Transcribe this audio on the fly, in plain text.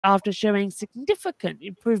after showing significant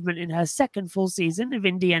improvement in her second full season of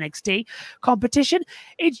Indie NXT competition.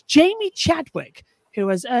 It's Jamie Chadwick who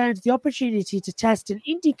has earned the opportunity to test an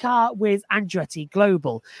INDYCAR with Andretti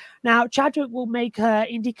Global. Now, Chadwick will make her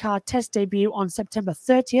INDYCAR test debut on September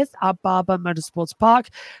 30th at Barber Motorsports Park.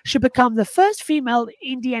 She'll become the first female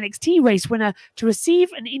Indy NXT race winner to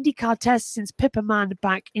receive an INDYCAR test since Pippa Mann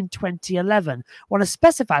back in 2011. I want to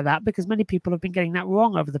specify that because many people have been getting that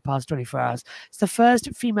wrong over the past 24 hours. It's the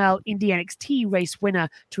first female Indy NXT race winner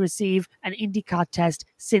to receive an INDYCAR test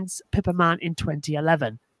since Pippa Mann in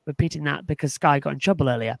 2011. Repeating that because Sky got in trouble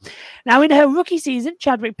earlier. Now, in her rookie season,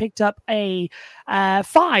 Chadwick picked up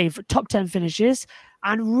 5 top 10 finishes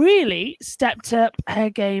and really stepped up her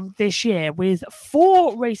game this year. With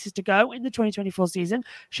 4 races to go in the 2024 season,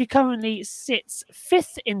 she currently sits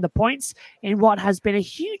 5th in the points in what has been a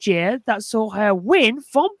huge year that saw her win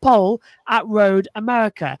from pole at Road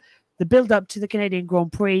America. The build-up to the Canadian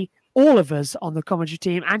Grand Prix, all of us on the commentary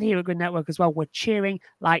team and here at Good Network as well were cheering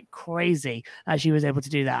like crazy as she was able to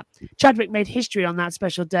do that. Chadwick made history on that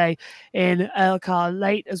special day in INDYCAR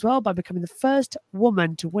late as well by becoming the first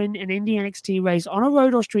woman to win an Indy NXT race on a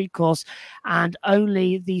road or street course and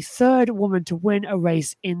only the 3rd woman to win a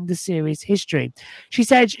race in the series history. She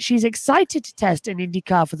said she's excited to test an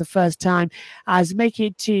INDYCAR for the first time as making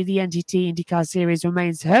it to the NTT INDYCAR series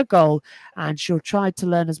remains her goal, and she'll try to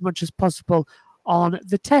learn as much as possible on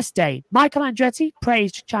the test day. Michael Andretti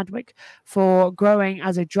praised Chadwick for growing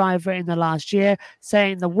as a driver in the last year,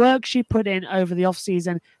 saying the work she put in over the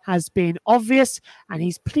off-season has been obvious and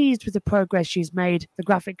he's pleased with the progress she's made. The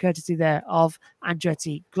graphic courtesy there of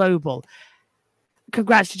Andretti Global.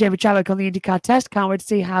 Congrats to Jamie Chadwick on the INDYCAR test. Can't wait to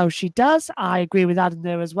see how she does. I agree with Adam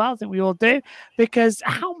there as well. I think we all do, because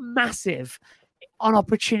how massive an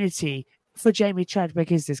opportunity for Jamie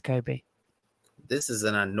Chadwick is this, Kobe? This is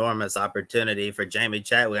an enormous opportunity for Jamie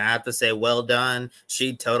Chadwick. I have to say, well done.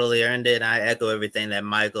 She totally earned it. I echo everything that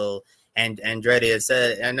Michael and Andretti has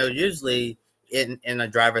said. I know usually in a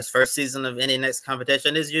driver's first season of any next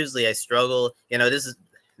competition is usually a struggle. You know,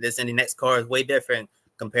 this Indy Next car is way different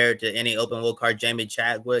compared to any open wheel car Jamie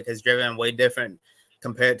Chadwick has driven, way different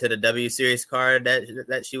compared to the W Series car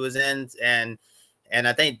that she was in. And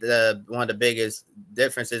I think one of the biggest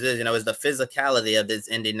differences is, is the physicality of this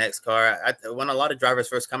Indy Next car. When a lot of drivers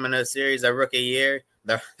first come into a series, their rookie year,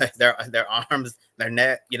 their arms, their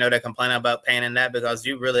neck, they're complaining about pain in that, because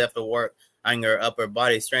you really have to work on your upper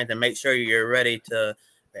body strength and make sure you're ready to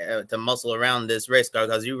muscle around this race car,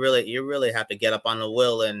 because you really have to get up on the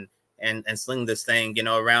wheel and sling this thing,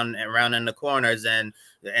 around in the corners. And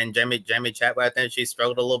Jamie Chadwick, I think she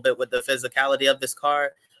struggled a little bit with the physicality of this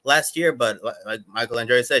car last year, but like Michael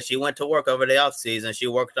Andretti said, she went to work over the off season. She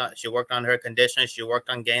worked on her condition. She worked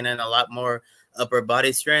on gaining a lot more upper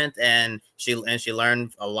body strength, and she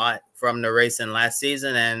learned a lot from the racing last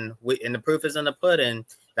season. And the proof is in the pudding.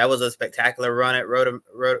 That was a spectacular run at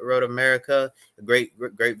Road America. A great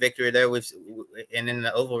victory there. And in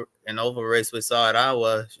the oval race we saw at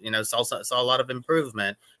Iowa, saw a lot of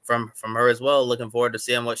improvement from her as well. Looking forward to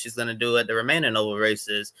seeing what she's going to do at the remaining oval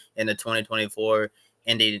races in the 2024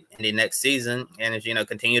 Indy next season. And if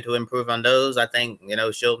continue to improve on those, I think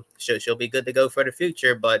she'll be good to go for the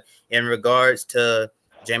future. But in regards to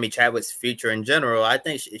Jamie Chadwick's future in general, I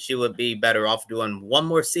think she would be better off doing one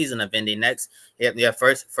more season of Indy Next. Yeah,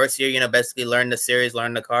 first year, basically learn the series,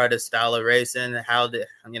 learn the car, the style of racing, how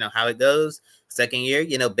it goes. Second year,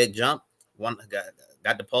 big jump,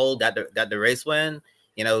 got the pole, got the race win.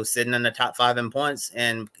 Sitting in the top 5 in points,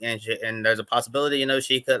 and there's a possibility,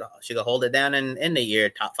 she could hold it down in the year.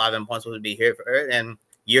 Top 5 in points would be here for her, and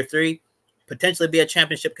year 3 potentially be a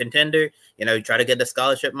championship contender. Try to get the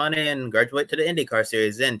scholarship money and graduate to the INDYCAR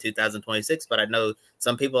series in 2026. But I know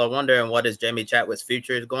some people are wondering what is Jamie Chadwick's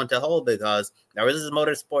future is going to hold, because there was this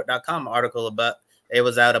motorsport.com article it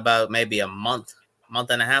was out about maybe a month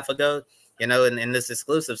and a half ago, in this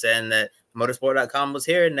exclusive, saying that motorsport.com was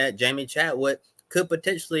hearing that Jamie Chadwick could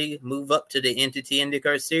potentially move up to the NTT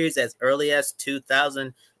INDYCAR series as early as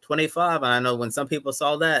 2025. And I know when some people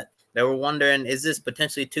saw that, they were wondering, is this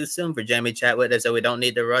potentially too soon for Jamie Chadwick? They said we don't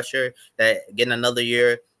need to rush her, that getting another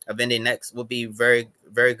year of Indy Next would be very,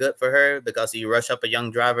 very good for her, because if you rush up a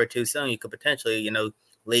young driver too soon, you could potentially,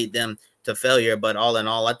 lead them to failure. But all in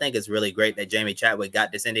all, I think it's really great that Jamie Chadwick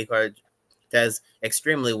got this INDYCAR test,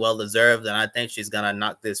 extremely well deserved. And I think she's going to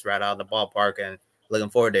knock this right out of the ballpark, and looking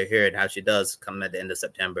forward to hearing how she does come at the end of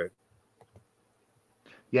September.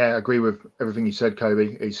 Yeah, I agree with everything you said,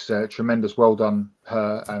 Kobe. It's tremendous. Well done,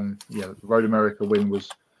 her. And the Road America win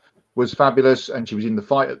was fabulous. And she was in the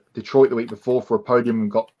fight at Detroit the week before for a podium and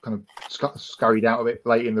got kind of scurried out of it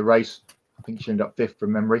late in the race. I think she ended up 5th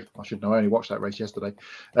from memory. I should know. I only watched that race yesterday.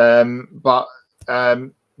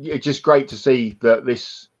 It's just great to see that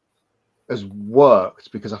this has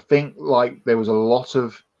worked, because I think like there was a lot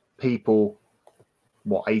of people,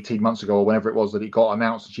 18 months ago or whenever it was that it got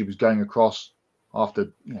announced that she was going across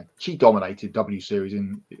after, she dominated W Series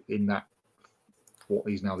in that, what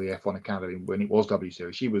is now the F1 Academy. When it was W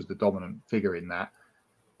Series, she was the dominant figure in that.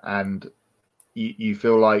 And you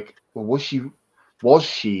feel like, well, was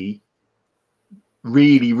she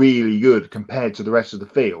really, really good compared to the rest of the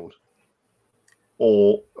field?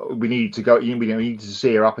 Or we need to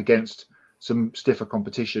see her up against some stiffer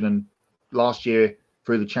competition. And last year,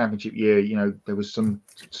 through the championship year, there was some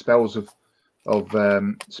spells of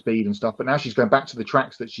speed and stuff. But now she's going back to the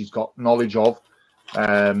tracks that she's got knowledge of.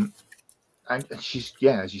 And she's,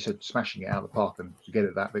 as you said, smashing it out of the park. And to get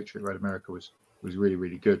it, that victory at Road America was really,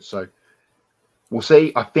 really good. So we'll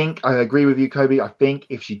see. I think I agree with you, Kobe. I think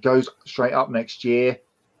if she goes straight up next year,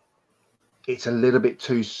 it's a little bit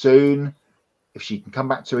too soon. If she can come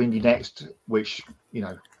back to Indy Next, which,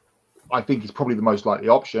 I think is probably the most likely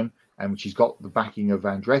option, and she's got the backing of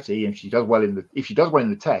Andretti, and if she does well in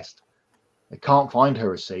the test, they can't find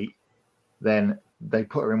her a seat, then they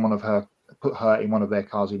put her in one of their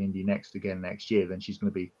cars in Indy Next again next year. Then she's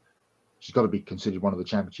got to be considered one of the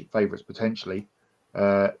championship favourites potentially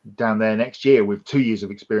down there next year, with 2 years of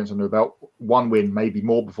experience under her belt, 1 win, maybe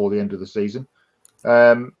more before the end of the season,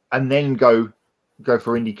 and then go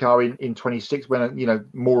for IndyCar in 26 when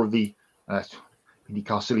more of the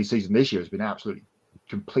IndyCar silly season this year has been absolutely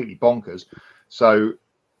completely bonkers. So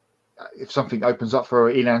if something opens up for her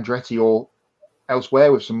in Andretti or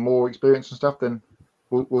elsewhere with some more experience and stuff, then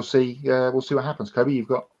we'll see what happens. Kobe, you've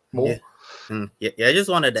got more? Yeah, I just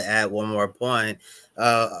wanted to add one more point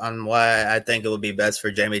on why I think it would be best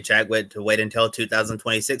for Jamie Chadwick to wait until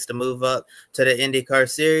 2026 to move up to the IndyCar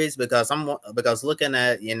series, because looking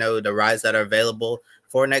at the rides that are available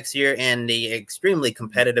for next year and the extremely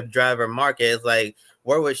competitive driver market, is like,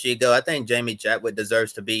 where would she go? I think Jamie Chadwick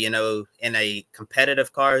deserves to be, in a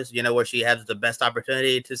competitive cars, where she has the best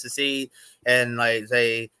opportunity to succeed. And like,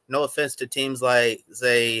 say, no offense to teams like,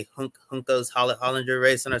 say, Hunko's Hollinger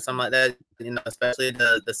Racing or something like that, especially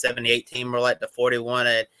the 78 team, or like the 41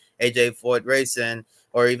 at AJ Foyt Racing,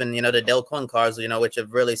 or even, the Dale Coyne cars, which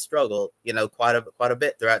have really struggled, quite a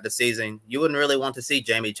bit throughout the season. You wouldn't really want to see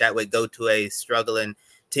Jamie Chadwick go to a struggling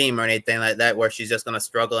team or anything like that, where she's just going to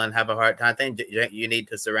struggle and have a hard time. I think you need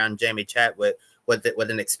to surround Jamie Chadwick with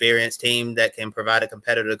an experienced team that can provide a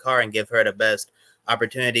competitive car and give her the best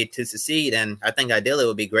opportunity to succeed. And I think ideally it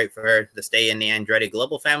would be great for her to stay in the Andretti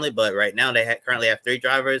Global family. But right now they currently have 3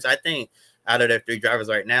 drivers. I think out of their 3 drivers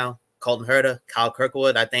right now, Colton Herta, Kyle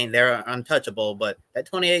Kirkwood, I think they're untouchable. But at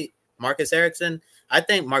 28, Marcus Ericsson, I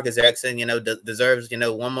think Marcus Ericsson, deserves,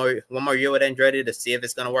 one more year with Andretti to see if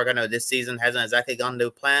it's going to work. I know this season hasn't exactly gone to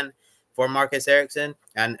plan for Marcus Ericsson,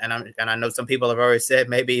 and I know some people have already said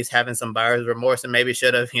maybe he's having some buyer's remorse and maybe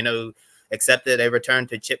should have, accepted a return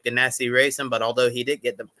to Chip Ganassi Racing. But although he did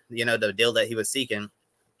get the deal that he was seeking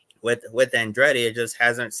with Andretti, it just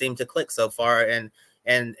hasn't seemed to click so far.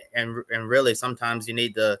 And really, sometimes you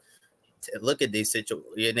need to look at these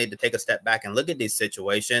you need to take a step back and look at these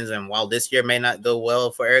situations. And while this year may not go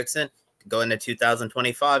well for Ericsson, go into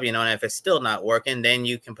 2025, and if it's still not working, then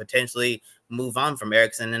you can potentially move on from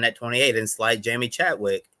Ericsson in that 28 and slide Jamie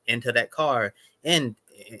Chadwick into that car in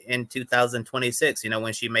 2026,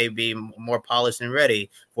 when she may be more polished and ready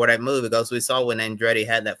for that move. Because we saw when Andretti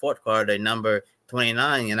had that 4th car, the number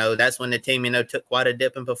 29, that's when the team, took quite a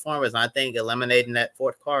dip in performance. And I think eliminating that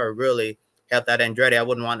 4th car really helped out Andretti. I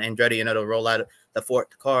wouldn't want Andretti, to roll out the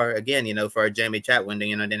 4th car again, for Jamie Chadwick, then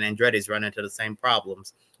Andretti's run into the same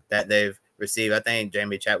problems that they've received. I think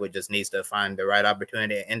Jamie Chadwick just needs to find the right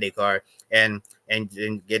opportunity at IndyCar, and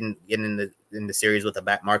getting in the series with a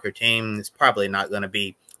backmarker team is probably not going to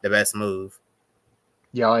be the best move.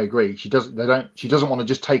 Yeah, I agree. She doesn't want to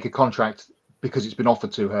just take a contract because it's been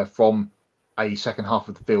offered to her from a second half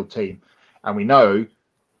of the field team. And we know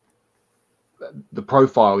the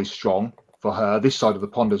profile is strong for her this side of the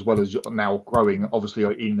pond, as well as now growing, obviously,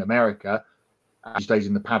 in America. She stays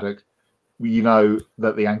in the paddock. We know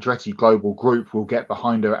that the Andretti Global Group will get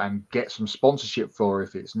behind her and get some sponsorship for her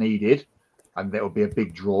if it's needed, and that will be a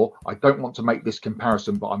big draw. I don't want to make this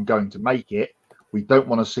comparison, but I'm going to make it. We don't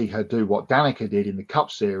want to see her do what Danica did in the Cup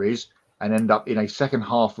Series and end up in a second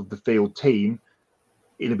half of the field team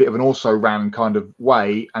in a bit of an also-ran kind of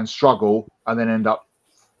way and struggle, and then end up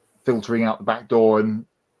filtering out the back door and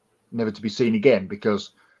never to be seen again,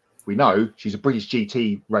 because we know she's a British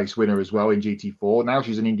GT race winner as well in GT4. Now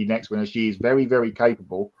she's an Indy Next winner. She is very, very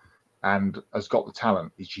capable. and has got the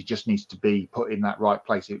talent. She just needs to be put in that right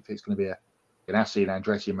place. If it's going to be an Ganassi, an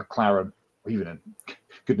Andretti, a McLaren, or even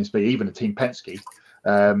even a Team Penske,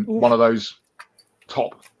 one of those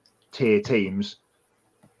top tier teams,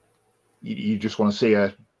 you just want to see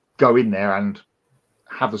her go in there and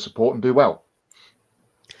have the support and do well.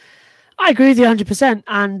 I agree with you 100%.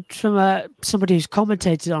 And from somebody who's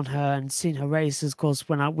commentated on her and seen her races, of course,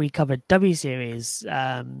 when we covered W Series,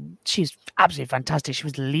 she's absolutely fantastic. She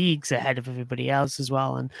was leagues ahead of everybody else as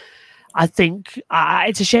well. And I think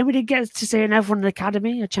it's a shame we didn't get to see an F1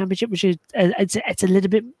 Academy, a championship, which is it's a little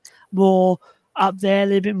bit more up there, a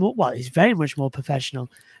little bit more. Well, it's very much more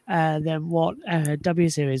professional than what W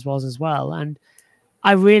Series was as well. And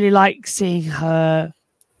I really like seeing her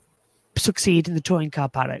succeed in the touring car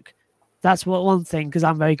paddock. That's one thing, because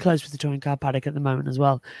I'm very close with the touring car paddock at the moment as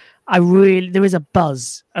well. There is a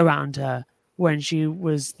buzz around her when she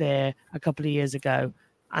was there a couple of years ago,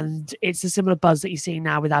 and it's a similar buzz that you see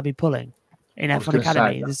now with Abby Pulling in F1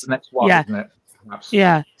 Academy. That's the next one, isn't it? Perhaps.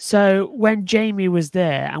 Yeah. So when Jamie was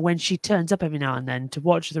there, and when she turns up every now and then to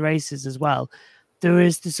watch the races as well, there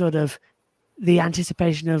is the sort of the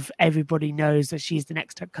anticipation of everybody knows that she's the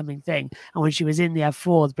next upcoming thing. And when she was in the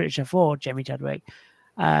F4, the British F4, Jamie Chadwick,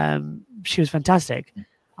 she was fantastic.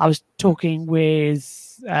 I was talking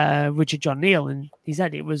with Richard John Neal, and he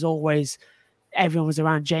said it was always everyone was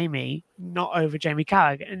around Jamie, not over Jamie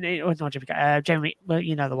Carragher, and it was not Jamie, but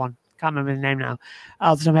you know the one. Can't remember the name now.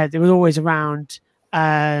 Off the top of my head, it was always around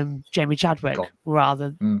Jamie Chadwick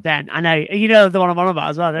rather than I know you know the one I'm on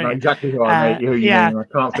about as well, don't you? Exactly who I mean. I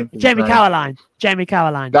can't think of Jamie Caroline. Jamie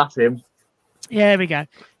Caroline. That's him. Yeah, there we go.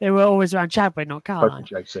 They were always around Chadwick, not Caroline.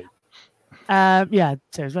 JC. Yeah,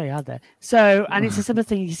 so it's very hard there. So, and it's a similar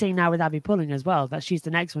thing you see now with Abby Pulling as well, that she's the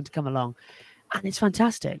next one to come along. And it's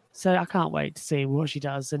fantastic. So I can't wait to see what she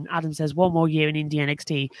does. And Adam says 1 more year in Indy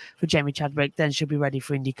NXT for Jamie Chadwick, then she'll be ready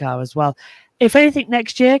for IndyCar as well. If anything,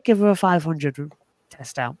 next year, give her a 500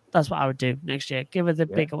 test out. That's what I would do next year. Give her the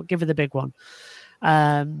big one.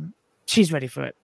 She's ready for it.